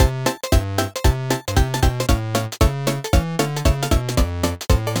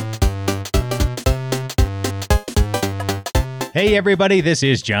Hey everybody, this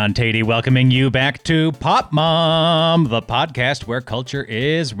is John Tatey welcoming you back to Pop Mom, the podcast where culture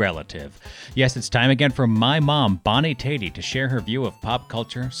is relative. Yes, it's time again for my mom, Bonnie Tatey, to share her view of pop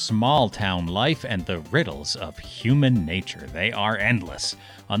culture, small town life, and the riddles of human nature. They are endless.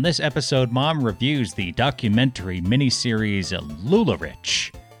 On this episode, Mom reviews the documentary miniseries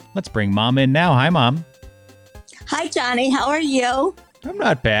LuLaRich. Let's bring Mom in now. Hi, Mom. Hi, Johnny. How are you? I'm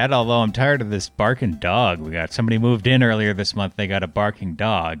not bad, although I'm tired of this barking dog. We got somebody moved in earlier this month. They got a barking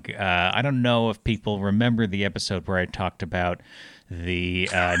dog. I don't know if people remember the episode where I talked about the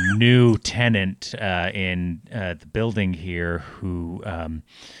new tenant in the building here who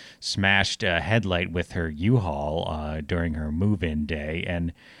smashed a headlight with her U-Haul during her move-in day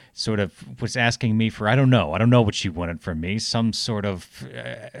and sort of was asking me for, I don't know what she wanted from me, some sort of...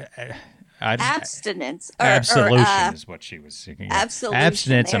 abstinence. Absolution is what she was seeking. Absolution.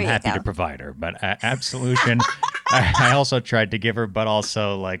 Abstinence, There I'm you happy go. to provide her. But absolution, I also tried to give her, but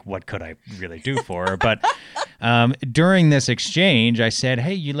also, like, what could I really do for her? But during this exchange, I said,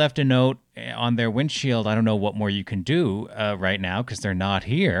 hey, you left a note on their windshield. I don't know what more you can do right now because they're not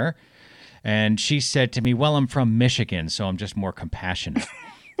here. And she said to me, well, I'm from Michigan, so I'm just more compassionate.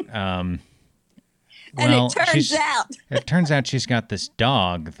 And Well, it turns out she's got this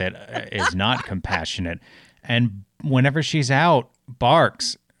dog that is not compassionate, and whenever she's out,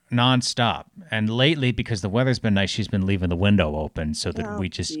 barks nonstop. And lately, because the weather's been nice, she's been leaving the window open so that we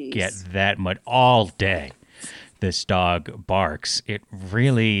just get that much all day. This dog barks. It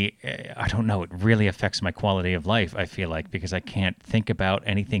really, I don't know, it really affects my quality of life, I feel like, because I can't think about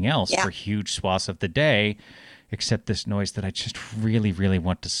anything else for huge swaths of the day except this noise that I just really, really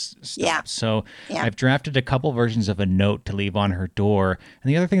want to stop. Yeah. So I've drafted a couple versions of a note to leave on her door. And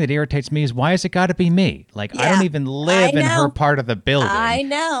the other thing that irritates me is, why has it got to be me? Like, I don't even live in her part of the building. I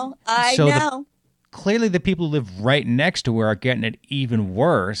know. Clearly the people who live right next to her are getting it even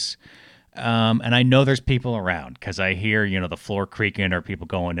worse. And I know there's people around because I hear, the floor creaking or people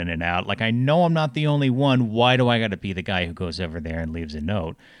going in and out. Like, I know I'm not the only one. Why do I got to be the guy who goes over there and leaves a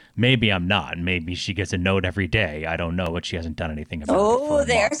note? Maybe I'm not. Maybe she gets a note every day. I don't know, but she hasn't done anything about it for a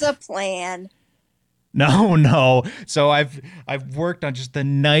there's month. a plan. No. So I've worked on just the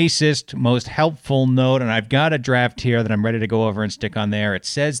nicest, most helpful note, and I've got a draft here that I'm ready to go over and stick on there. It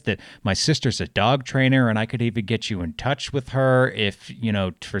says that my sister's a dog trainer, and I could even get you in touch with her if,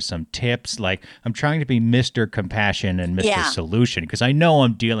 for some tips. Like, I'm trying to be Mr. Compassion and Mr. Solution, because I know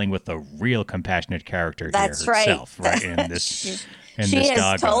I'm dealing with a real compassionate character That's here herself, right? In this she has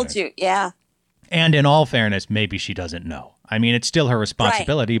dog told owner. you, yeah. And in all fairness, maybe she doesn't know. I mean, it's still her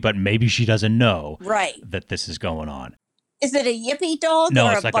responsibility, but maybe she doesn't know that this is going on. Is it a yippy dog No,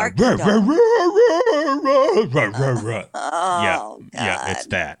 or it's a like barking dog? Oh, God. Yeah, it's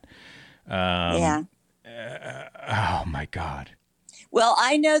that. Yeah. Oh, my God. Well,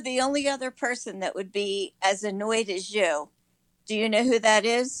 I know the only other person that would be as annoyed as you. Do you know who that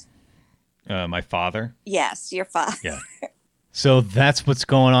is? My father? Yes, your father. Yeah. So that's what's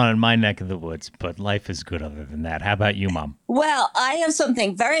going on in my neck of the woods, but life is good other than that. How about you, Mom? Well, I have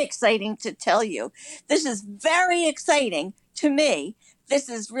something very exciting to tell you. This is very exciting to me. This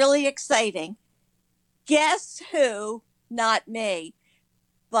is really exciting. Guess who? Not me,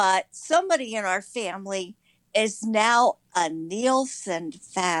 but somebody in our family is now a Nielsen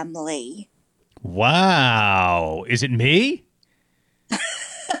family. Wow. Is it me?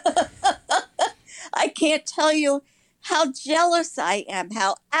 I can't tell you how jealous I am,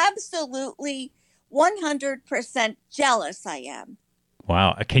 how absolutely 100% jealous I am.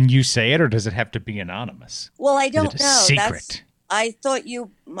 Wow. Can you say it, or does it have to be anonymous? Well, I don't Is it a know. secret? I thought you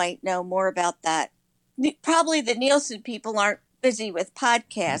might know more about that. Probably the Nielsen people aren't busy with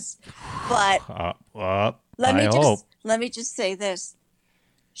podcasts, but let me just say this.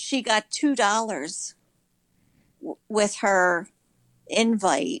 She got $2 with her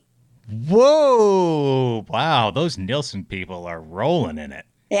invite. Whoa. Wow. Those Nielsen people are rolling in it.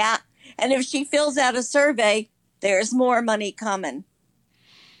 Yeah. And if she fills out a survey, there's more money coming.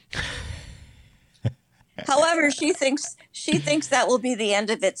 However, she thinks that will be the end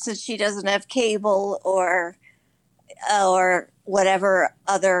of it since she doesn't have cable or whatever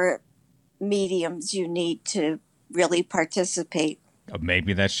other mediums you need to really participate.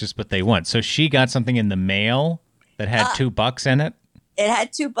 Maybe that's just what they want. So she got something in the mail that had $2 in it? It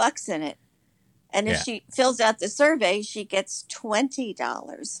had $2 in it. And if she fills out the survey, she gets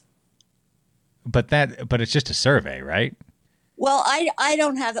 $20. But it's just a survey, right? Well, I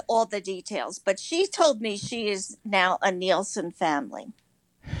don't have all the details, but she told me she is now a Nielsen family.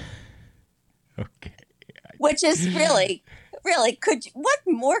 Okay. Which is really, Really, what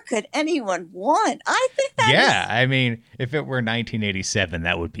more could anyone want? I think that Yeah, I mean, if it were 1987,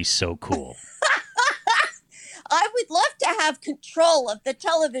 that would be so cool. I would love to have control of the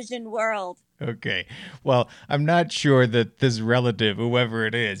television world. Okay. Well, I'm not sure that this relative, whoever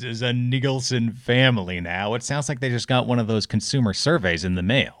it is a Nielsen family now. It sounds like they just got one of those consumer surveys in the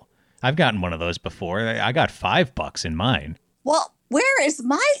mail. I've gotten one of those before. I got $5 in mine. Well, where is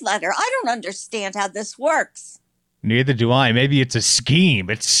my letter? I don't understand how this works. Neither do I. Maybe it's a scheme.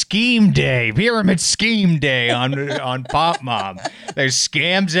 It's scheme day. Pyramid scheme day on Pop Mom. There's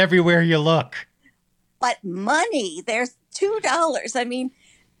scams everywhere you look. But money, there's $2. I mean,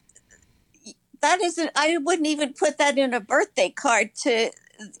 that isn't, I wouldn't even put that in a birthday card to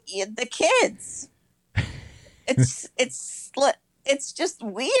the kids. It's just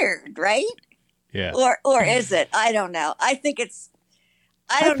weird, right? Yeah. Or is it? I don't know. I think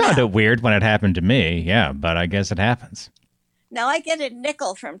I found it weird when it happened to me. Yeah, but I guess it happens. Now I get a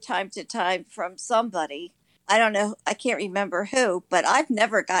nickel from time to time from somebody. I don't know. I can't remember who, but I've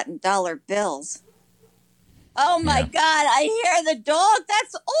never gotten dollar bills. Oh my God, I hear the dog.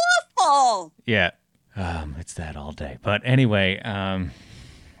 That's awful. Yeah. It's that all day. But anyway,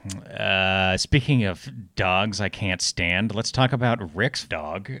 speaking of dogs I can't stand, let's talk about Rick's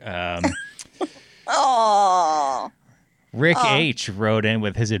dog. Rick H. wrote in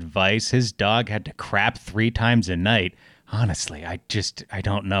with his advice. His dog had to crap 3 times a night. Honestly, I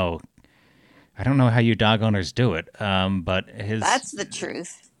don't know. I don't know how you dog owners do it. But that's the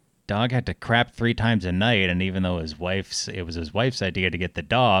truth. Dog had to crap 3 times a night, and even though it was his wife's idea to get the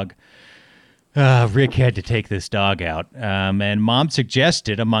dog, Rick had to take this dog out. And Mom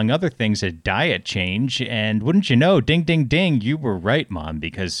suggested, among other things, a diet change. And wouldn't you know, ding, ding, ding, you were right, Mom,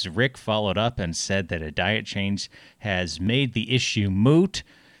 because Rick followed up and said that a diet change has made the issue moot.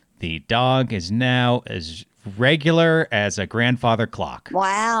 The dog is now as regular as a grandfather clock.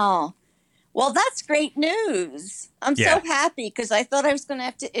 Wow. Well, that's great news. I'm so happy because I thought I was going to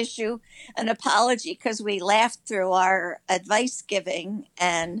have to issue an apology because we laughed through our advice giving.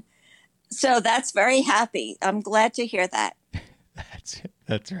 And so that's very happy. I'm glad to hear that.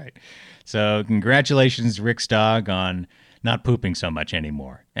 That's right. So congratulations, Rick's dog, on not pooping so much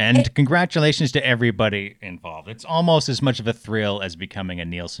anymore. And congratulations to everybody involved. It's almost as much of a thrill as becoming a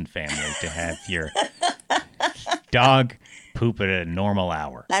Nielsen family to have your dog poop at a normal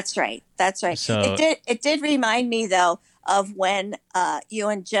hour. That's right. That's right. So, it did remind me, though, of when you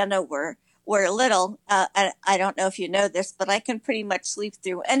and Jenna were little. I don't know if you know this, but I can pretty much sleep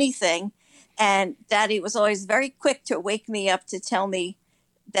through anything. And Daddy was always very quick to wake me up to tell me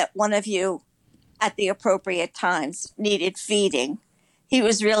that one of you at the appropriate times needed feeding. He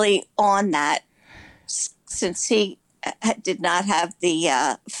was really on that since he did not have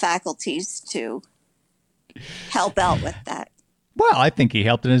the faculties to help out with that. Well, I think he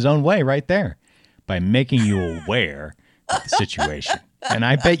helped in his own way right there by making you aware of the situation. And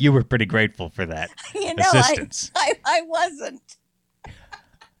I bet you were pretty grateful for that assistance. I wasn't.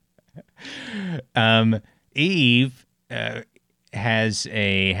 Eve has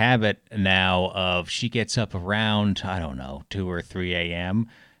a habit now of she gets up around, 2 or 3 a.m.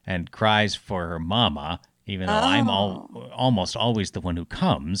 and cries for her mama, even though I'm almost always the one who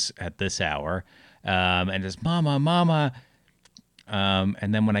comes at this hour. And says, Mama, Mama.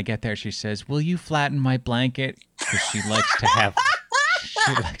 And then when I get there, she says, will you flatten my blanket? Because she likes to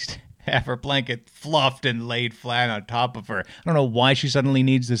have her blanket fluffed and laid flat on top of her. I don't know why she suddenly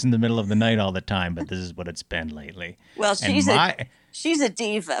needs this in the middle of the night all the time, but this is what it's been lately. Well, she's a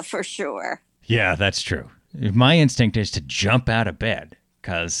diva for sure. Yeah, that's true. My instinct is to jump out of bed.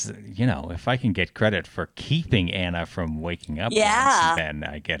 Because, if I can get credit for keeping Anna from waking up, once, then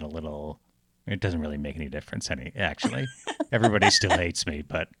I get a little... It doesn't really make any difference, actually. Everybody still hates me,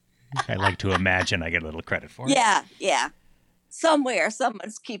 but I like to imagine I get a little credit for it. Yeah. Somewhere,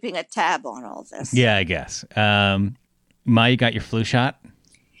 someone's keeping a tab on all this. Yeah, I guess. Ma, you got your flu shot?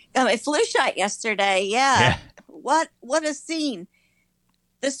 Got my flu shot yesterday, yeah. What a scene.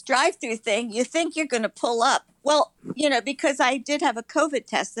 This drive-through thing, you think you're going to pull up. Well, because I did have a COVID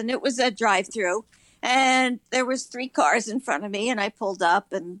test, and it was a drive-through, and there was 3 cars in front of me, and I pulled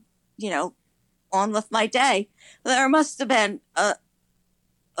up and, on with my day. There must have been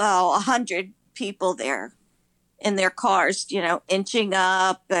 100 people there in their cars, inching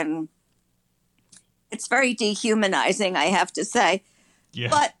up, and it's very dehumanizing, I have to say. Yeah.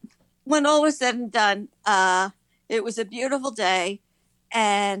 But when all was said and done, it was a beautiful day,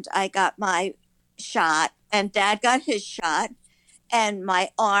 and I got my shot, and Dad got his shot, and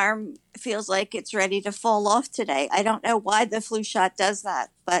my arm feels like it's ready to fall off today. I don't know why the flu shot does that,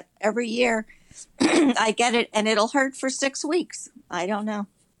 but every year I get it, and it'll hurt for 6 weeks. I don't know.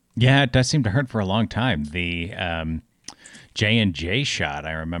 Yeah, it does seem to hurt for a long time. The J&J shot,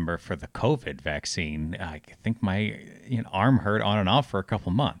 I remember for the COVID vaccine, I think my arm hurt on and off for a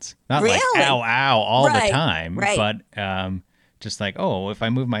couple months. Not like Really? ow, ow all the Right, time, right. but just like, oh, if I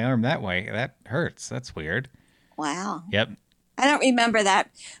move my arm that way, that hurts. That's weird. Wow. Yep. I don't remember that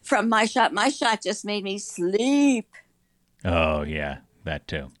from my shot. My shot just made me sleep. Oh, yeah, that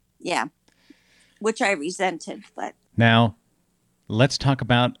too. Yeah, which I resented, but Now, let's talk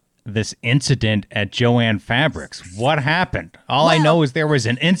about this incident at Joann Fabrics. What happened? All I know is there was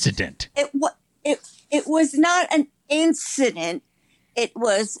an incident. it was not an incident. It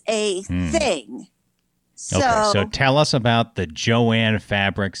was a thing. Okay, so tell us about the Joann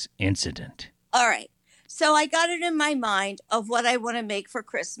Fabrics incident. All right. So I got it in my mind of what I want to make for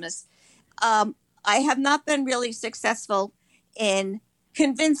Christmas. I have not been really successful in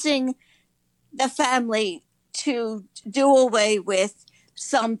convincing the family to do away with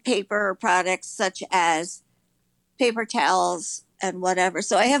some paper products such as paper towels and whatever.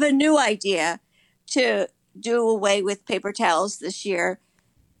 So I have a new idea to do away with paper towels this year,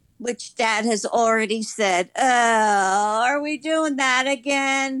 which Dad has already said, oh, are we doing that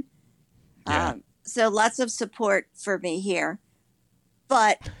again? Yeah. So lots of support for me here.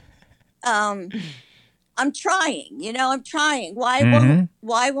 But I'm trying, I'm trying.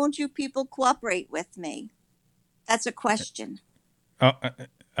 Why won't you people cooperate with me? That's a question. I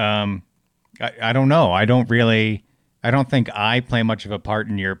don't know. I don't think I play much of a part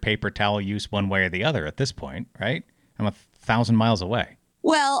in your paper towel use one way or the other at this point, right? I'm 1,000 miles away.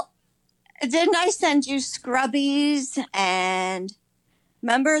 Well, didn't I send you scrubbies and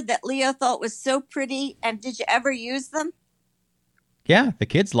remember that Leo thought was so pretty? And did you ever use them? Yeah, the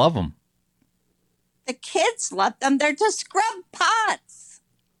kids love them. The kids love them. They're just scrub pots.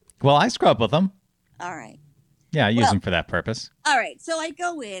 Well, I scrub with them. All right. Yeah, I use them for that purpose. All right. So I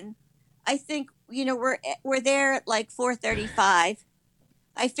go in. I think, we're there at like 4:35.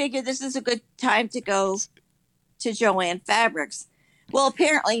 I figure this is a good time to go to Joann Fabrics. Well,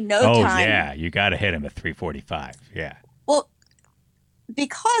 apparently no time. Oh, yeah. You got to hit him at 3:45. Yeah. Well,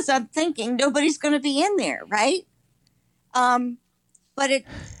 because I'm thinking nobody's going to be in there, right? But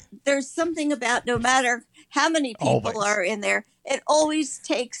there's something about no matter how many people are in there, it always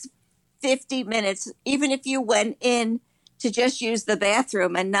takes 50 minutes, even if you went in to just use the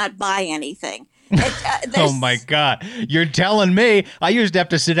bathroom and not buy anything. Oh, my God. You're telling me I used to have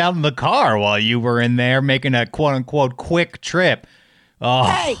to sit out in the car while you were in there making a quote-unquote quick trip. Oh.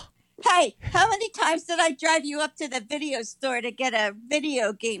 Hey, how many times did I drive you up to the video store to get a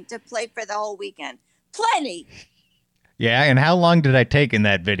video game to play for the whole weekend? Plenty. Yeah, and how long did I take in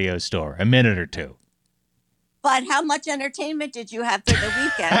that video store? A minute or two. But how much entertainment did you have for the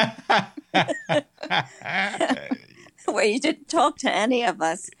weekend? Where you didn't talk to any of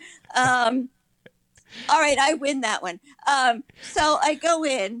us. All right, I win that one. So I go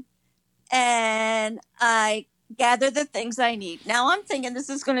in and I gather the things I need. Now I'm thinking this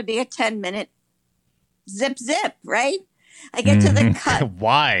is going to be a 10-minute zip, right? I get to the cut.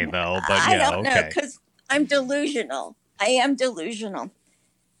 Why, though? But I don't know, because I'm delusional. I am delusional.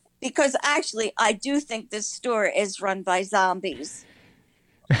 Because actually, I do think this store is run by zombies.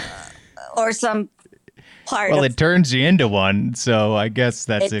 Or some part Well, it turns you into one, so I guess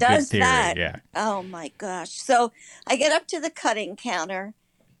that's a good theory. That. Yeah. Oh, my gosh. So I get up to the cutting counter,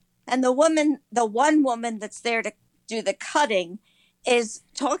 and the one woman that's there to do the cutting is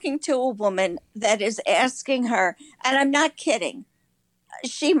talking to a woman that is asking her, and I'm not kidding,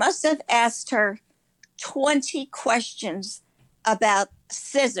 she must have asked her 20 questions about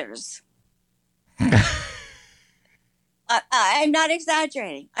scissors. I'm not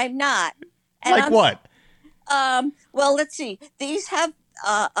exaggerating. I'm not. And like what? Well, let's see. These have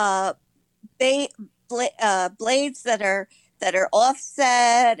blades that are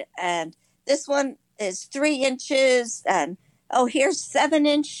offset, and this one is 3 inches, and here's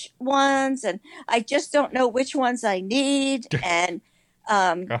 7-inch ones, and I just don't know which ones I need, and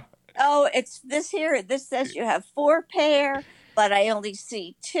it's this here. This says you have 4 pair, but I only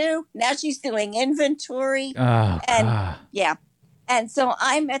see 2. Now she's doing inventory, yeah, and so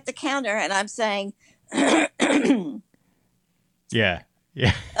I'm at the counter and I'm saying, yeah.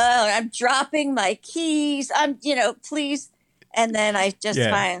 I'm dropping my keys. Please. And then I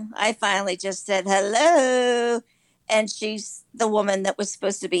finally just said hello. And she's the woman that was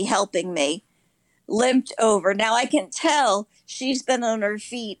supposed to be helping me, limped over. Now I can tell she's been on her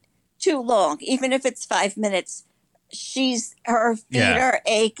feet too long. Even if it's 5 minutes, her feet are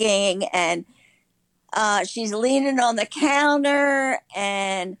aching, and she's leaning on the counter,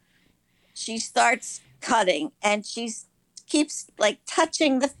 and she starts cutting, and keeps like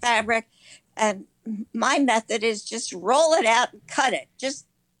touching the fabric. And my method is just roll it out and cut it. Just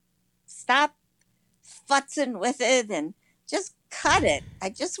stop futzing with it and just cut it. I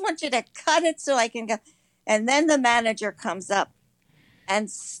just want you to cut it so I can go. And then the manager comes up and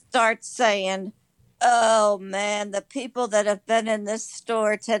starts saying, "Oh man, the people that have been in this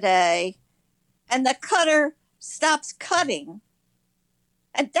store today." And the cutter stops cutting.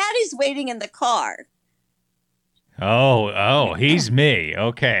 And Daddy's waiting in the car. Oh, he's me.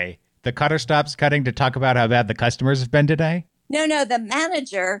 Okay. The cutter stops cutting to talk about how bad the customers have been today? No, the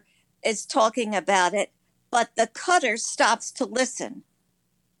manager is talking about it, but the cutter stops to listen.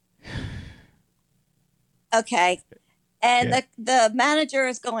 Okay. And Yeah. the manager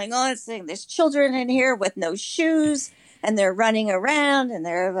is going on saying there's children in here with no shoes, and they're running around, and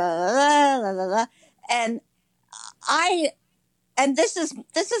they're blah, blah, blah, blah, blah. And I and this is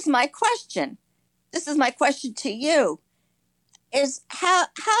my question. This is my question to you, is how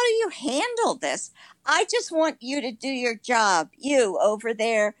do you handle this? I just want you to do your job. You over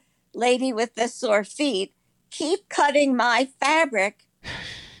there, lady with the sore feet, keep cutting my fabric.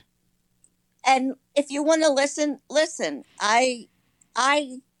 And if you want to listen, listen.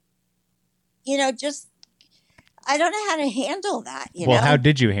 Just I don't know how to handle that, Well, how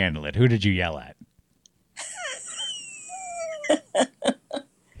did you handle it? Who did you yell at?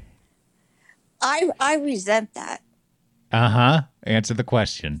 I resent that. Uh-huh. Answer the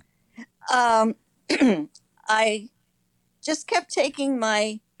question. Um, I just kept taking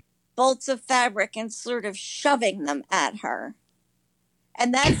my bolts of fabric and sort of shoving them at her.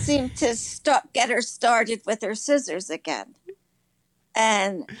 And that seemed to get her started with her scissors again.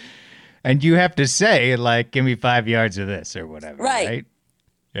 And you have to say, like, give me 5 yards of this or whatever, right?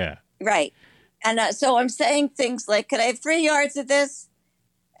 Yeah. Right. And so I'm saying things like, could I have 3 yards of this?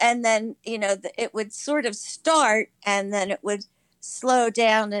 And then, it would sort of start, and then it would slow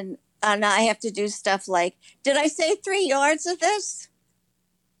down, and I have to do stuff like, did I say 3 yards of this?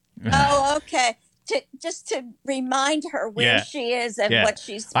 Oh, okay. Just to remind her where she is and what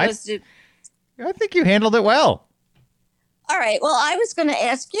she's supposed to. I think you handled it well. All right. Well, I was going to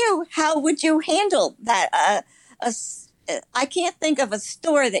ask you, how would you handle that? I can't think of a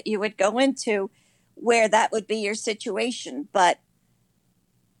store that you would go into where that would be your situation, but.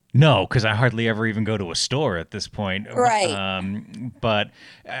 No, because I hardly ever even go to a store at this point. Right. But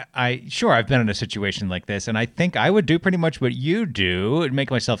I've been in a situation like this, and I think I would do pretty much what you do and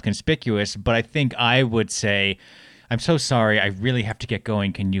make myself conspicuous. But I think I would say, I'm so sorry, I really have to get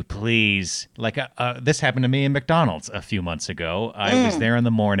going. Can you please? Like this happened to me in McDonald's a few months ago. I was there in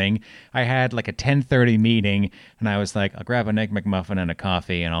the morning. I had like a 10:30 meeting, and I was like, I'll grab an Egg McMuffin and a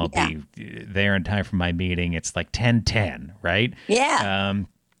coffee, and I'll be there in time for my meeting. It's like 10:10, right? Yeah.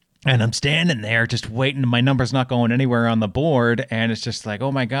 And I'm standing there just waiting. My number's not going anywhere on the board. And it's just like,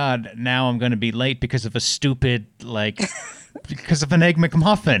 oh, my God, now I'm going to be late because of a stupid, because of an Egg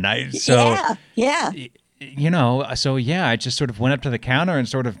McMuffin. I just sort of went up to the counter and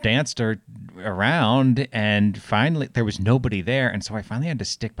sort of danced around. And finally, there was nobody there. And so I finally had to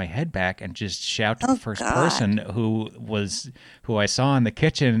stick my head back and just shout to the first person who I saw in the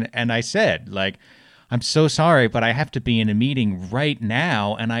kitchen. And I said, I'm so sorry, but I have to be in a meeting right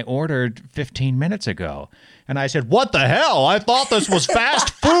now, and I ordered 15 minutes ago. And I said, what the hell? I thought this was fast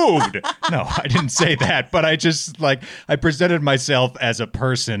food. No, I didn't say that, but I just, I presented myself as a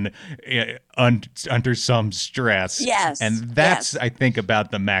person under some stress. Yes. And that's, I think,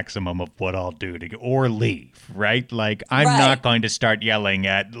 about the maximum of what I'll do or leave, right? I'm not going to start yelling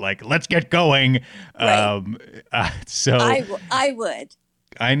at, let's get going. Right. So I would.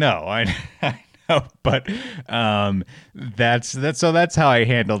 I know. But that's how I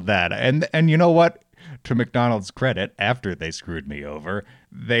handled that. And you know what? To McDonald's credit, after they screwed me over,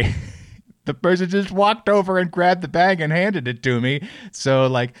 the person just walked over and grabbed the bag and handed it to me. So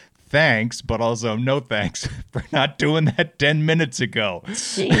thanks, but also no thanks for not doing that 10 minutes ago.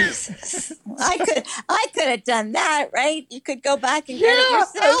 Jesus. I could have done that, right? You could go back and get it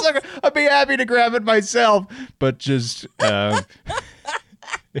yourself. I was I'd be happy to grab it myself, but just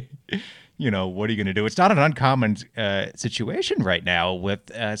what are you going to do? It's not an uncommon situation right now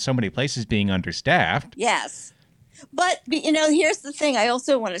with so many places being understaffed. Yes. But, here's the thing I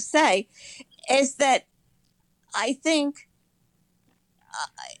also want to say is that I think,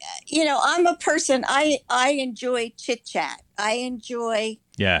 I'm a person, I enjoy chit chat. I enjoy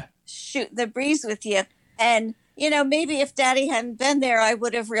shoot the breeze with you. And, maybe if Daddy hadn't been there, I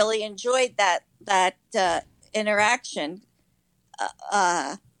would have really enjoyed that interaction.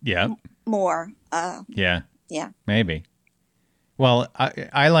 Yeah. More. Yeah. Yeah. Maybe. Well,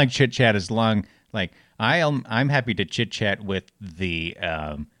 I like chit chat as long like I'm happy to chit chat with the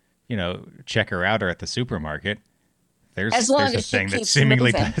checker outer at the supermarket. As There's long a as she thing that keeps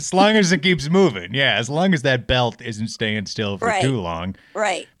seemingly moving. as long as it keeps moving. Yeah, as long as that belt isn't staying still for Right. too long.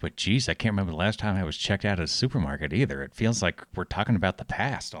 Right. But geez, I can't remember the last time I was checked out at a supermarket either. It feels like we're talking about the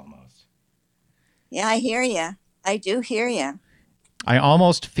past almost. Yeah, I hear you. I do hear you. I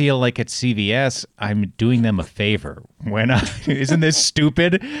almost feel like at CVS I'm doing them a favor when isn't this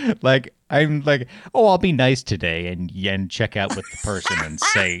stupid? Like I'm like, oh, I'll be nice today and check out with the person and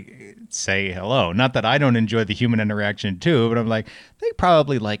say hello. Not that I don't enjoy the human interaction too, but I'm like, they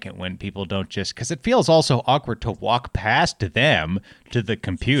probably like it when people don't just because it feels also awkward to walk past them to the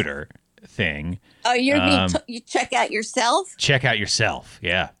computer thing. Oh, you check out yourself? Check out yourself,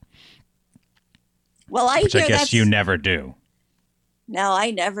 yeah. Well, I Which I hear guess that's you never do. No,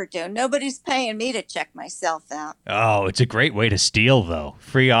 I never do. Nobody's paying me to check myself out. Oh, it's a great way to steal, though.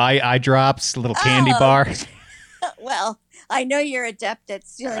 Free eye drops, little candy Oh. bar. Well, I know you're adept at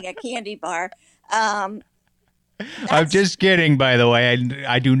stealing a candy bar. I'm just kidding, by the way.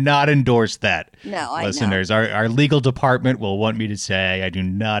 I do not endorse that. No, I know. Listeners, our legal department will want me to say I do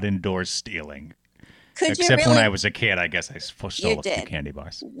not endorse stealing. Could you Except when really? I was a kid, I guess I stole a few did. candy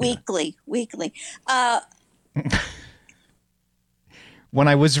bars. Weekly. When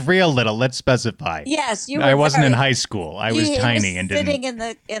I was real little, let's specify. Yes, you were. I wasn't in very- high school. I was you were tiny and sitting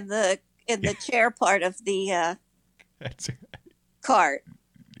didn't. in the chair part of the That's cart.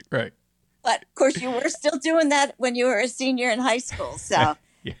 right. But of course, you were still doing that when you were a senior in high school. So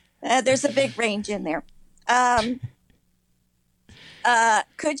Yeah. there's a big range in there.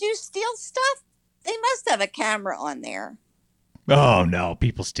 Could you steal stuff? They must have a camera on there. Oh no,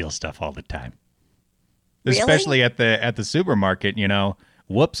 people steal stuff all the time. Really? Especially at the supermarket,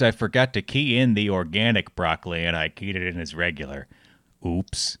 whoops, I forgot to key in the organic broccoli and I keyed it in as regular.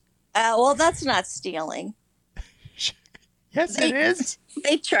 Oops. Well, that's not stealing. Yes, it is.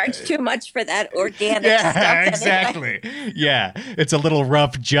 They charge too much for that organic stuff. Yeah, anyway. exactly. Yeah, it's a little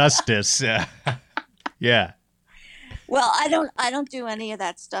rough justice. Yeah. Well, I don't do any of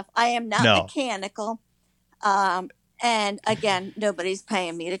that stuff. I am not No. mechanical. And again, nobody's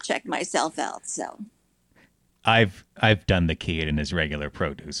paying me to check myself out. So I've done the key it in as regular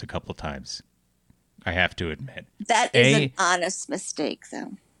produce a couple times. I have to admit. that is an honest mistake,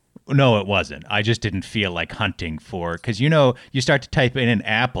 though. No, it wasn't. I just didn't feel like hunting for because you start to type in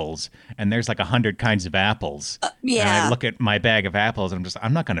apples and there's like 100 kinds of apples. And Yeah. I look at my bag of apples and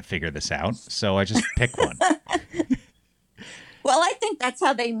I'm not going to figure this out, so I just pick one. Well, I think that's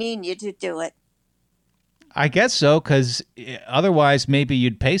how they mean you to do it. I guess so, because otherwise maybe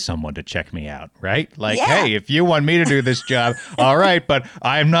you'd pay someone to check me out, right? Like, Yeah. hey, if you want me to do this job, all right, but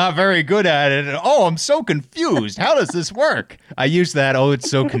I'm not very good at it. Oh, I'm so confused. How does this work? I use that, oh, it's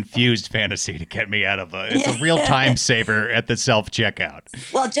so confused fantasy to get me out of it's a real time saver at the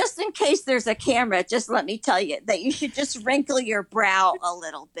self-checkout. Well, just in case there's a camera, just let me tell you that you should just wrinkle your brow a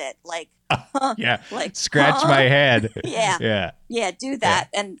little bit, like, Yeah, like scratch my head. Yeah. Yeah. Do that,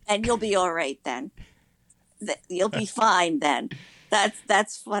 and you'll be all right then. You'll be fine then.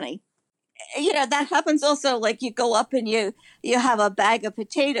 That's funny. That happens also. Like you go up and you have a bag of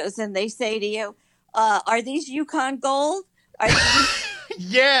potatoes, and they say to you, "Are these Yukon Gold? Are these?"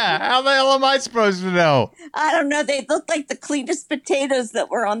 Yeah, how the hell am I supposed to know? I don't know. They look like the cleanest potatoes that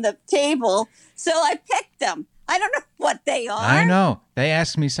were on the table, so I picked them. I don't know what they are. I know. They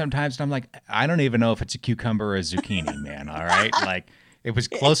ask me sometimes, and I'm like, I don't even know if it's a cucumber or a zucchini, man. All right, like. It was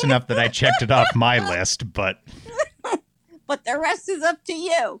close enough that I checked it off my list, but But the rest is up to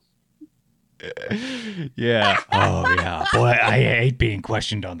you. yeah. Oh, yeah. Boy, I hate being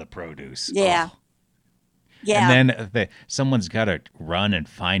questioned on the produce. Yeah. Oh. Yeah. And then someone's got to run and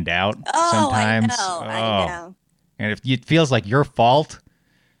find out sometimes. I know. And if it feels like your fault,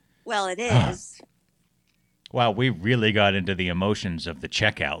 Well, it is. wow, we really got into the emotions of the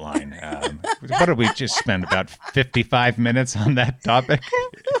checkout line. What did we just spend about 55 minutes on that topic?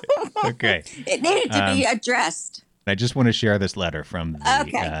 Okay. It needed to be addressed. I just want to share this letter from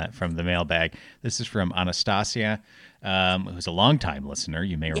the mailbag. This is from Anastasia, who's a longtime listener.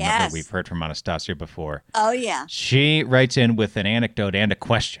 You may remember Yes. we've heard from Anastasia before. Oh, yeah. She writes in with an anecdote and a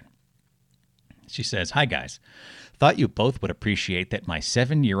question. She says, "Hi, guys. Thought you both would appreciate that my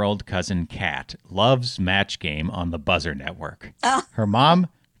 7-year-old cousin Kat loves Match Game on the Buzzer Network. Oh. Her mom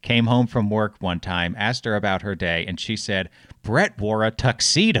came home from work one time, asked her about her day, and she said, Brett wore a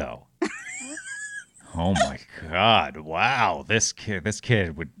tuxedo." Oh my God. Wow. This kid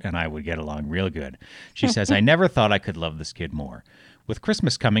and I would get along real good. She says, "I never thought I could love this kid more. With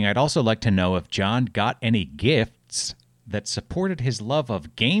Christmas coming, I'd also like to know if John got any gifts that supported his love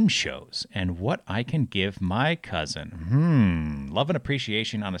of game shows and what I can give my cousin. Love and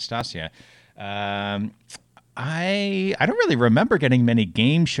appreciation, Anastasia. I don't really remember getting many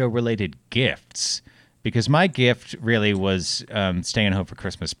game show related gifts because my gift really was staying home for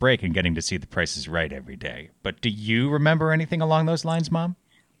Christmas break and getting to see The Price is Right every day. But do you remember anything along those lines, Mom?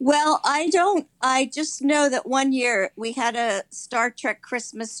 Well, I don't. I just know that one year we had a Star Trek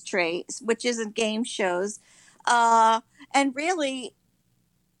Christmas tree, which isn't game shows. And really,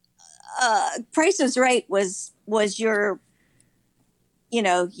 Price is Right was your,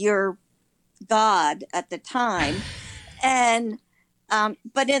 your God at the time. And,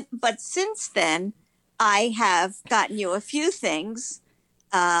 but since then, I have gotten you a few things,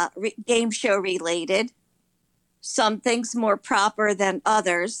 game show related. Some things more proper than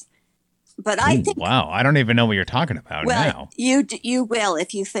others, but I think. Wow, I don't even know what you're talking about now. You will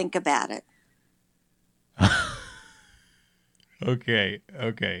if you think about it. Okay,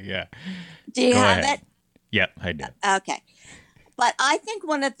 yeah. Do you have it? Yep, I do. Okay. But I think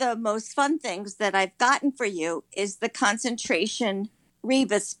one of the most fun things that I've gotten for you is the Concentration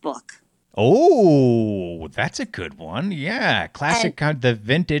Rebus book. Oh, that's a good one. Yeah, the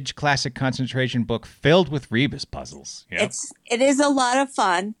vintage classic concentration book filled with Rebus puzzles. Yep. It is a lot of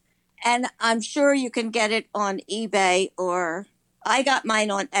fun, and I'm sure you can get it on eBay, or I got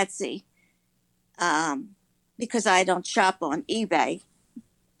mine on Etsy, because I don't shop on eBay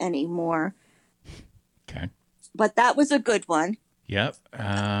anymore. Okay. But that was a good one. Yep.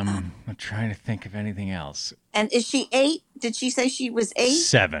 I'm trying to think of anything else. And is she 8? Did she say she was 8?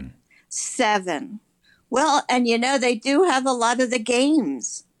 7. 7. Well, and they do have a lot of the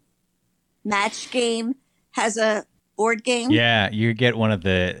games. Match Game has a board game. Yeah, you get one of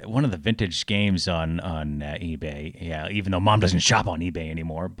the vintage games on eBay. Yeah, even though Mom doesn't shop on eBay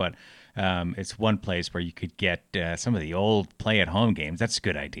anymore, but it's one place where you could get some of the old play-at-home games. That's a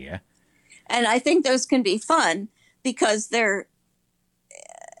good idea. And I think those can be fun because they're,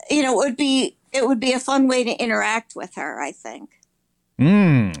 it would be a fun way to interact with her, I think.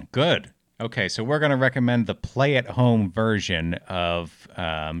 Good. Okay, so we're going to recommend the play-at-home version of,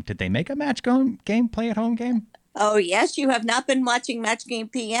 did they make a Match Game play-at-home game? Oh, yes. You have not been watching Match Game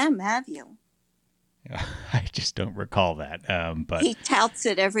PM, have you? I just don't recall that. But he touts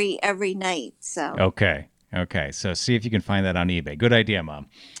it every night. So Okay. So see if you can find that on eBay. Good idea, Mom.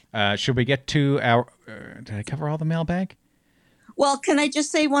 Should we get to our... did I cover all the mailbag? Well, can I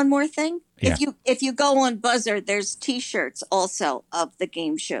just say one more thing? Yeah. If you go on Buzzr, there's T-shirts also of the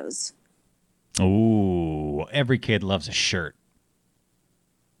game shows. Ooh, every kid loves a shirt.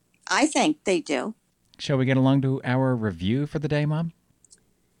 I think they do. Shall we get along to our review for the day, Mom?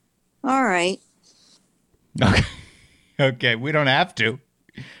 All right. Okay, we don't have to.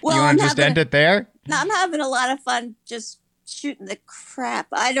 Well, you want to just end it there? No, I'm having a lot of fun just shooting the crap.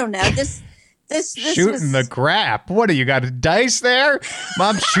 I don't know. This shooting the crap. What do you got, a dice there?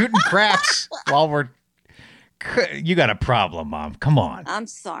 Mom shooting craps while you got a problem, Mom. Come on. I'm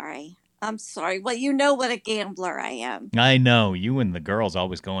sorry. Well, you know what a gambler I am. I know. You and the girls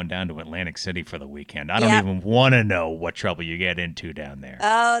always going down to Atlantic City for the weekend. I don't even want to know what trouble you get into down there.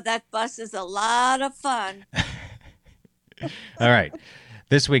 Oh, that bus is a lot of fun. All right.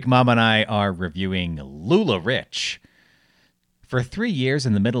 This week, Mom and I are reviewing LuLaRich. For 3 years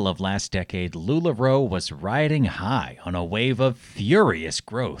in the middle of last decade, LuLaRoe was riding high on a wave of furious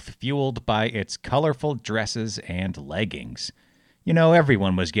growth, fueled by its colorful dresses and leggings.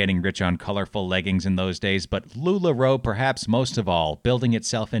 Everyone was getting rich on colorful leggings in those days, but LuLaRoe perhaps most of all, building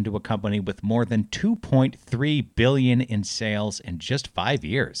itself into a company with more than $2.3 billion in sales in just 5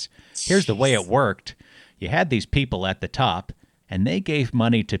 years. Here's the way it worked. You had these people at the top, and they gave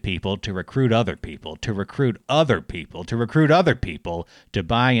money to people to recruit other people, to recruit other people, to recruit other people to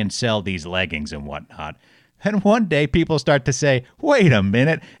buy and sell these leggings and whatnot. And one day people start to say, wait a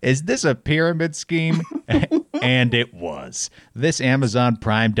minute, is this a pyramid scheme? And it was. This Amazon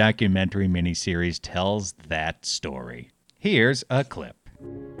Prime documentary miniseries tells that story. Here's a clip.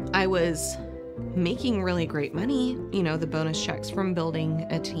 I was making really great money, the bonus checks from building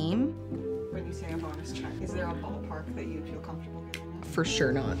a team. When you say a bonus check, is there a ballpark that you feel comfortable giving that? For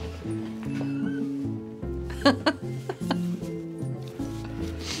sure not.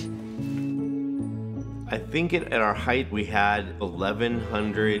 I think at our height we had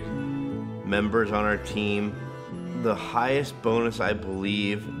 1,100 members on our team. The highest bonus I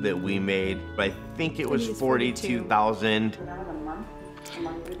believe that we made, I think it was 42,000.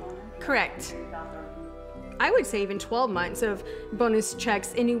 Correct. I would say even 12 months of bonus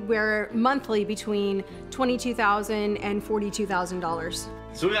checks anywhere monthly between $22,000 and $42,000.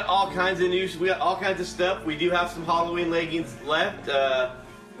 So we got all kinds of news. We got all kinds of stuff. We do have some Halloween leggings left. I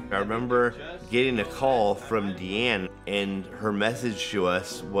remember getting a call from Deanne, and her message to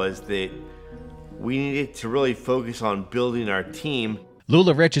us was that we needed to really focus on building our team.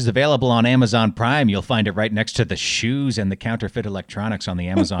 LuLaRich is available on Amazon Prime. You'll find it right next to the shoes and the counterfeit electronics on the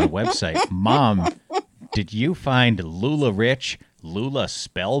Amazon website. Mom, did you find LuLaRich Lula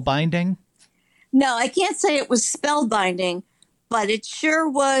spellbinding? No, I can't say it was spellbinding, but it sure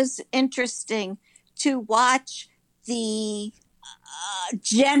was interesting to watch the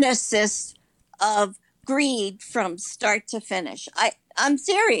genesis of greed from start to finish. I'm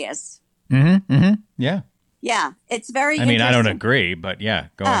serious. Yeah. Yeah, it's very I mean, interesting. I don't agree, but yeah,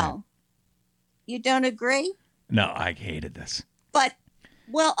 go ahead. You don't agree? No, I hated this. But,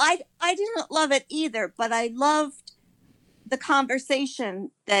 well, I didn't love it either, but I loved the conversation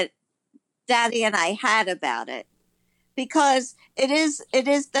that Daddy and I had about it, because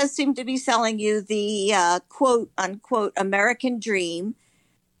it does seem to be selling you the quote unquote American dream,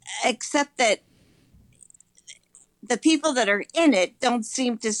 except that the people that are in it don't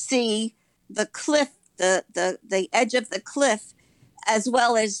seem to see the cliff, the edge of the cliff, as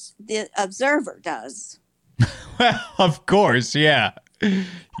well as the observer does. Well, of course, yeah.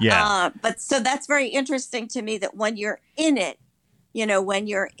 Yeah. But so that's very interesting to me, that when you're in it, when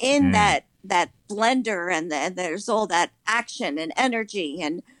you're in that blender and there's all that action and energy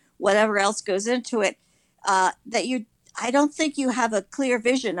and whatever else goes into it, I don't think you have a clear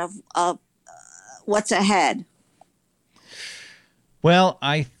vision of what's ahead. Well,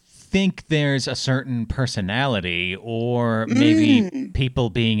 I think there's a certain personality, or maybe people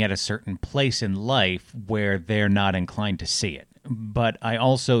being at a certain place in life where they're not inclined to see it. But I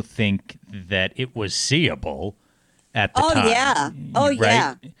also think that it was seeable at the time. Oh, right?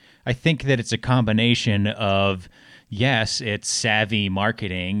 yeah. I think that it's a combination of, yes, it's savvy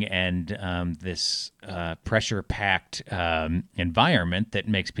marketing and this pressure-packed environment that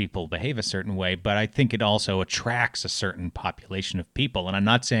makes people behave a certain way, but I think it also attracts a certain population of people. And I'm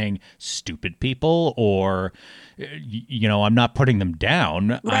not saying stupid people, or, I'm not putting them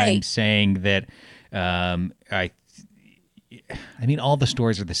down. Right. I'm saying that I mean, all the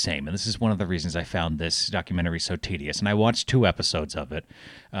stories are the same, and this is one of the reasons I found this documentary so tedious. And I watched 2 episodes of it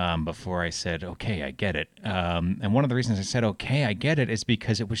before I said, okay, I get it. And one of the reasons I said, okay, I get it, is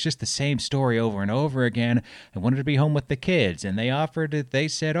because it was just the same story over and over again. I wanted to be home with the kids, and they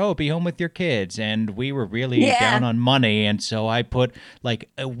said, oh, be home with your kids. And we were really down on money, and so I put,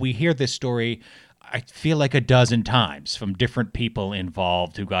 we hear this story, I feel like a dozen times from different people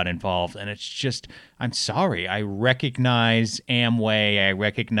involved who got involved. And it's just, I'm sorry. I recognize Amway. I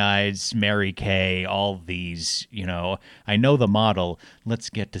recognize Mary Kay, all these, I know the model. Let's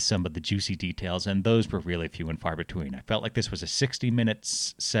get to some of the juicy details. And those were really few and far between. I felt like this was a 60-minute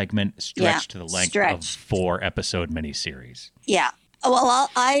segment stretched to the length of 4-episode miniseries. Yeah. Well,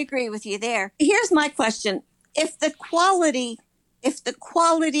 I agree with you there. Here's my question. If the quality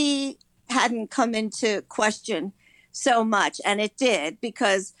hadn't come into question so much, and it did,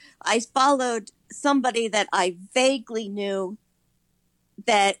 because I followed somebody that I vaguely knew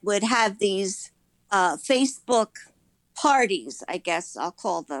that would have these Facebook parties, I guess I'll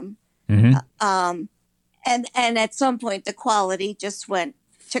call them. And at some point the quality just went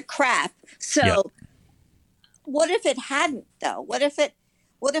to crap. So what if it hadn't, though? What if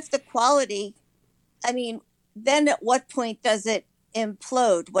the quality, then at what point does it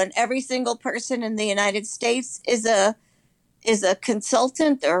implode, when every single person in the United States is a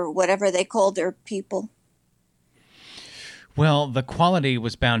consultant, or whatever they call their people? Well, the quality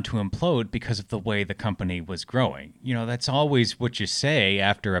was bound to implode because of the way the company was growing. That's always what you say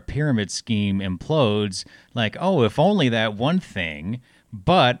after a pyramid scheme implodes, like, oh, if only that one thing.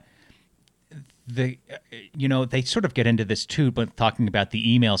 But they sort of get into this too, but talking about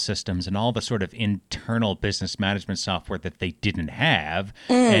the email systems and all the sort of internal business management software that they didn't have.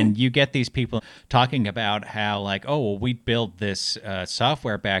 And you get these people talking about how, like, oh, well, we built this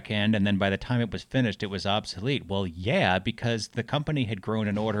software back end, and then by the time it was finished, it was obsolete. Well, yeah, because the company had grown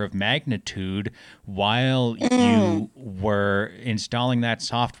an order of magnitude while you were installing that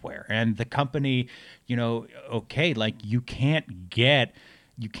software. And the company, you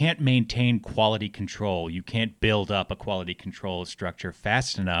can't maintain quality control. You can't build up a quality control structure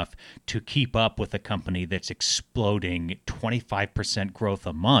fast enough to keep up with a company that's exploding 25% growth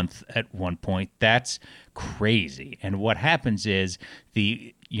a month at one point. That's crazy. And what happens is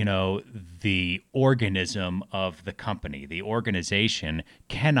the organism of the company, the organization,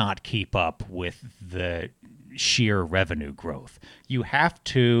 cannot keep up with the sheer revenue growth. You have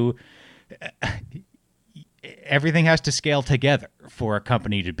to... everything has to scale together for a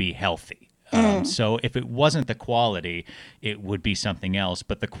company to be healthy. So if it wasn't the quality, it would be something else.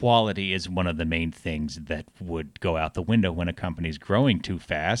 But the quality is one of the main things that would go out the window when a company's growing too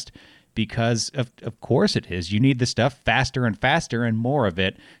fast, because of course it is. You need the stuff faster and faster, and more of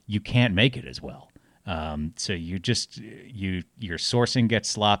it, you can't make it as well. So your sourcing gets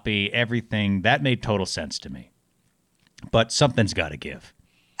sloppy, everything. That made total sense to me. But something's got to give.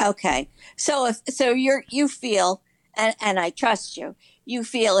 Okay. So you feel, and I trust you, you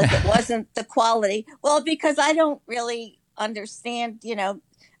feel if it wasn't the quality, well, because I don't really understand,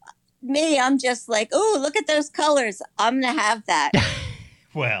 me, I'm just like, oh, look at those colors. I'm going to have that.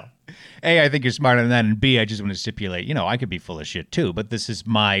 Well, A, I think you're smarter than that, and B, I just want to stipulate, I could be full of shit too, but this is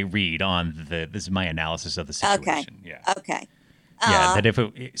my read on this is my analysis of the situation. Okay. Yeah. Okay. Yeah, that if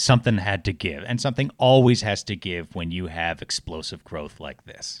something had to give, and something always has to give when you have explosive growth like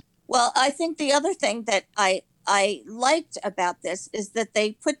this. Well, I think the other thing that I liked about this is that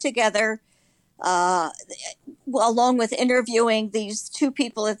they put together, along with interviewing these two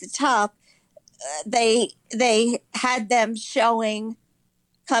people at the top, they had them showing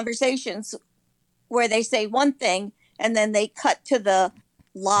conversations where they say one thing and then they cut to the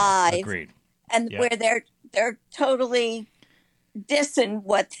live. Agreed. And where they're totally dissing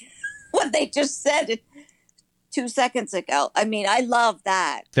what they just said 2 seconds ago. I mean, I love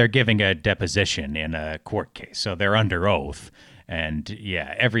that. They're giving a deposition in a court case, so they're under oath. And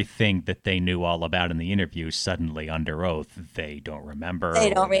yeah, everything that they knew all about in the interview, suddenly under oath, they don't remember.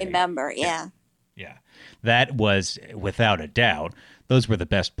 They don't remember, yeah. Yeah. That was, without a doubt, those were the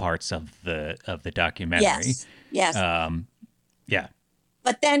best parts of the documentary. Yes. Yeah.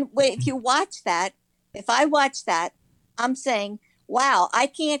 But then if you watch that, if I watch that, I'm saying, wow, I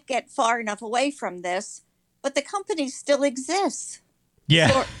can't get far enough away from this, but the company still exists.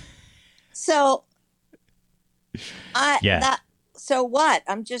 Yeah. So what?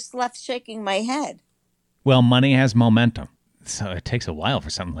 I'm just left shaking my head. Well, money has momentum, so it takes a while for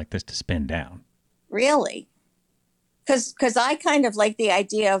something like this to spin down. Really? Because I kind of like the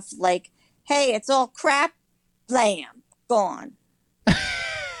idea of like, hey, it's all crap, blam, gone.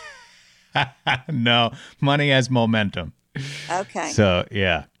 No, money has momentum. Okay. So,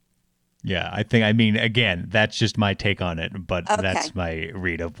 yeah. Again, that's just my take on it, but that's my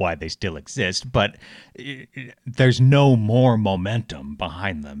read of why they still exist. But there's no more momentum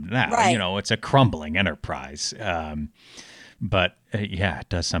behind them now. Right. It's a crumbling enterprise. But it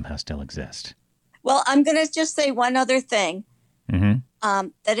does somehow still exist. Well, I'm going to just say one other thing. Mm-hmm.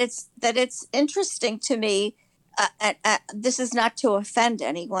 That it's interesting to me. This is not to offend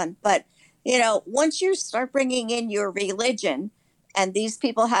anyone, but once you start bringing in your religion, and these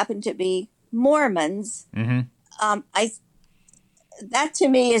people happen to be Mormons, mm-hmm. That to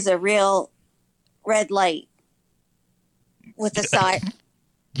me is a real red light with a side.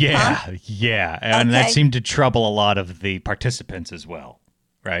 Yeah, huh? Yeah, and that seemed to trouble a lot of the participants as well,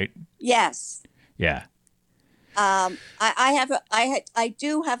 right? Yes. Yeah. I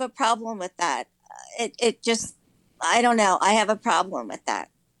do have a problem with that. It just, I don't know. I have a problem with that.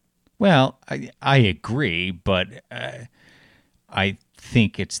 Well, I agree, but I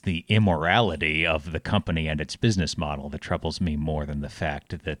think it's the immorality of the company and its business model that troubles me more than the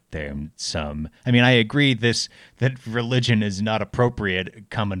fact that there's some. I mean, I agree that religion is not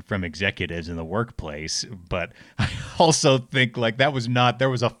appropriate coming from executives in the workplace, but I also think there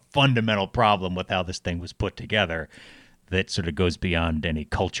was a fundamental problem with how this thing was put together that sort of goes beyond any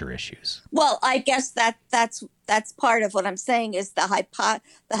culture issues. Well, I guess that's part of what I'm saying is the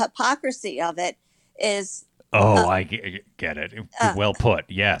hypocrisy of it is. Oh, I get it. Well put.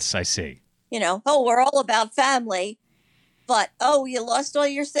 Yes, I see. We're all about family, but you lost all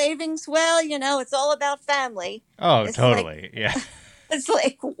your savings. Well, it's all about family. Oh, it's totally. Yeah. It's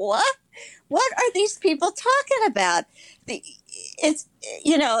like, what? What are these people talking about?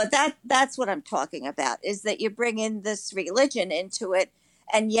 That's what I'm talking about, is that you bring in this religion into it,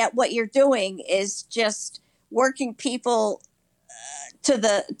 and yet what you're doing is just working people to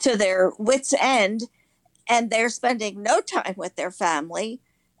their wits' end, and they're spending no time with their family,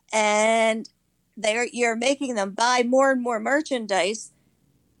 and you're making them buy more and more merchandise.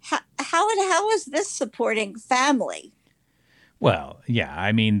 How is this supporting family? Well, yeah,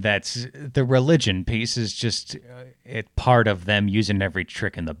 I mean, that's the religion piece is just part of them using every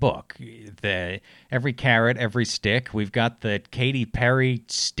trick in the book. Every carrot, every stick. We've got the Katy Perry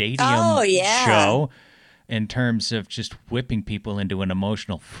stadium show in terms of just whipping people into an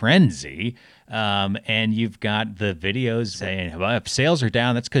emotional frenzy. And you've got the videos saying, well, if sales are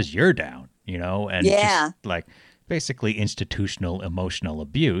down, that's because you're down, and just like basically institutional emotional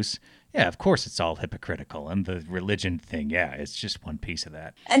abuse, yeah, of course it's all hypocritical. And the religion thing, yeah, it's just one piece of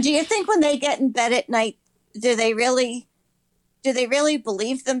that. And do you think when they get in bed at night, do they really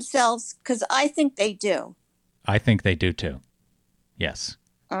believe themselves? Because I think they do. I think they do too. Yes.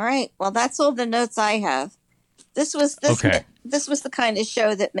 All right. Well, that's all the notes I have. This was the kind of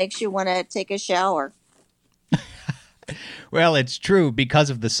show that makes you want to take a shower. Well, it's true because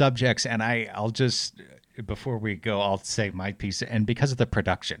of the subjects, and I'll just, before we go, I'll say my piece, and because of the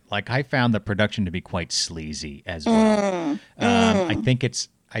production. Like, I found the production to be quite sleazy as well.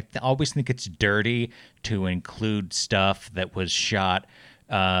 I always think it's dirty to include stuff that was shot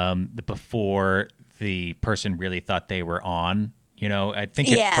before the person really thought they were on. You know, I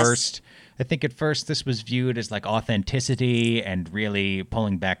think at first this was viewed as like authenticity and really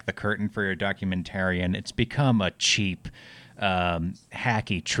pulling back the curtain for a documentarian. It's become a cheap,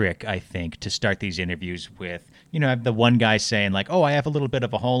 hacky trick, I think, to start these interviews with, you know, the one guy saying like, oh, I have a little bit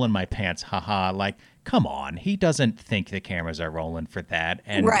of a hole in my pants. Haha. Like, come on. He doesn't think the cameras are rolling for that.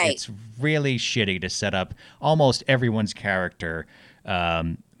 And It's really shitty to set up almost everyone's character.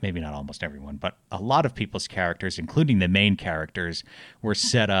 Maybe not almost everyone, but a lot of people's characters, including the main characters, were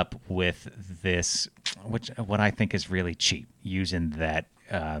set up with this, what I think is really cheap, using that.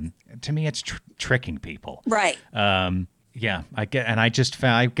 To me, it's tricking people. Right. Yeah, I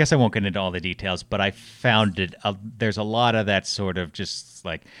guess I won't get into all the details, but I found it. There's a lot of that sort of just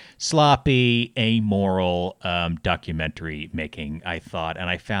like sloppy, amoral documentary making, I thought, and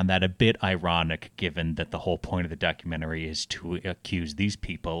I found that a bit ironic, given that the whole point of the documentary is to accuse these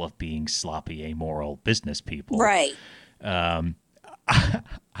people of being sloppy, amoral business people. Right.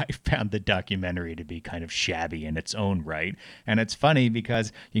 I found the documentary to be kind of shabby in its own right. And it's funny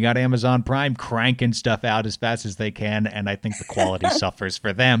because you got Amazon Prime cranking stuff out as fast as they can, and I think the quality suffers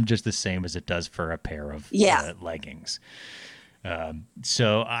for them just the same as it does for a pair of leggings.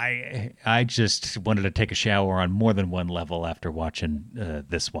 So I just wanted to take a shower on more than one level after watching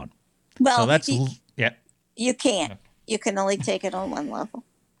this one. Well, so that's you can't. You can only take it on one level.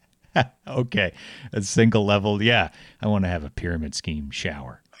 Okay, a single level. Yeah, I want to have a pyramid scheme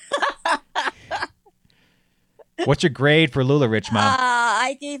shower. What's your grade for LuLaRich, Mom?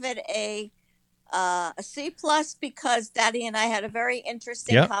 I gave it a C+ because Daddy and I had a very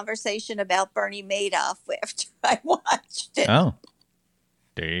interesting conversation about Bernie Madoff after I watched it. Oh,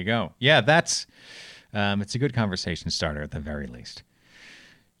 there you go. Yeah, that's it's a good conversation starter at the very least.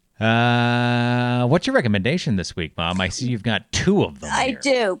 What's your recommendation this week, Mom? I see you've got two of them. I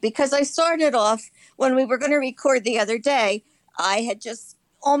do, because I started off when we were going to record the other day. I had just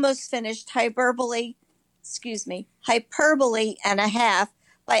almost finished Hyperbole and a Half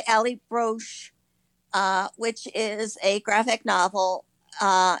by Ali Brosh, which is a graphic novel,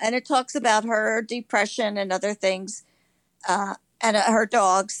 and it talks about her depression and other things, and her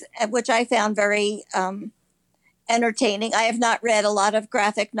dogs, which I found very entertaining. I have not read a lot of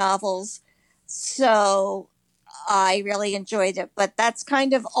graphic novels, so I really enjoyed it, but that's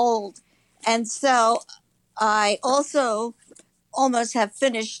kind of old. And so I also almost have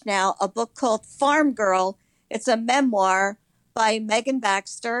finished now a book called Farm Girl. It's a memoir by Megan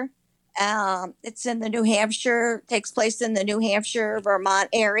Baxter. It's in the New Hampshire, takes place in the New Hampshire, Vermont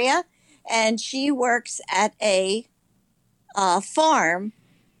area. And she works at a farm,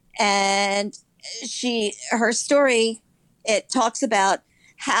 and her story, it talks about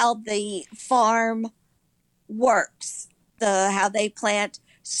how the farm works, how they plant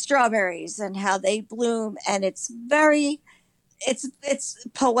strawberries and how they bloom, and it's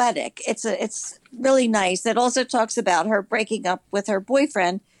poetic. It's really nice. It also talks about her breaking up with her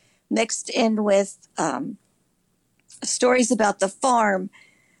boyfriend, mixed in with stories about the farm,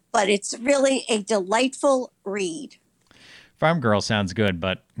 but it's really a delightful read. Farm Girl sounds good,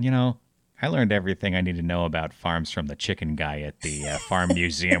 but you know, I learned everything I need to know about farms from the chicken guy at the farm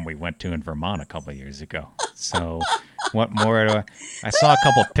museum we went to in Vermont a couple of years ago. So what more do I saw a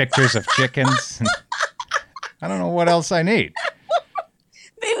couple pictures of chickens. And I don't know what else I need.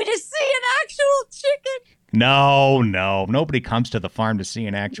 Maybe to see an actual chicken. No. Nobody comes to the farm to see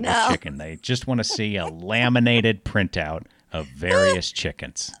an actual chicken. They just want to see a laminated printout of various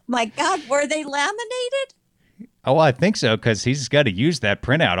chickens. My God, were they laminated? Oh, I think so, because he's got to use that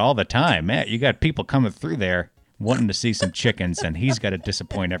printout all the time. Man, you got people coming through there wanting to see some chickens, and he's got to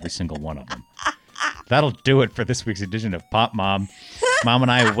disappoint every single one of them. That'll do it for this week's edition of Pop Mom. Mom and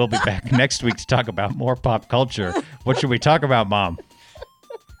I will be back next week to talk about more pop culture. What should we talk about, Mom?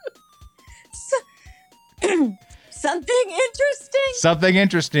 Something interesting. Something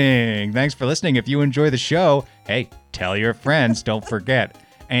interesting. Thanks for listening. If you enjoy the show, hey, tell your friends. Don't forget.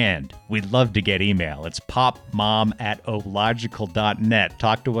 And we'd love to get email. It's popmom@ological.net.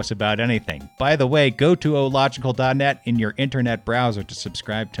 Talk to us about anything. By the way, go to ological.net in your internet browser to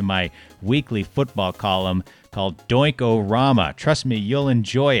subscribe to my weekly football column called Doink-O-Rama. Trust me, you'll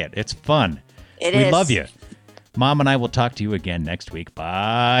enjoy it. It's fun. We love you. Mom and I will talk to you again next week.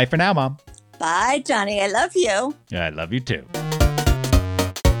 Bye for now, Mom. Bye, Johnny. I love you. I love you too.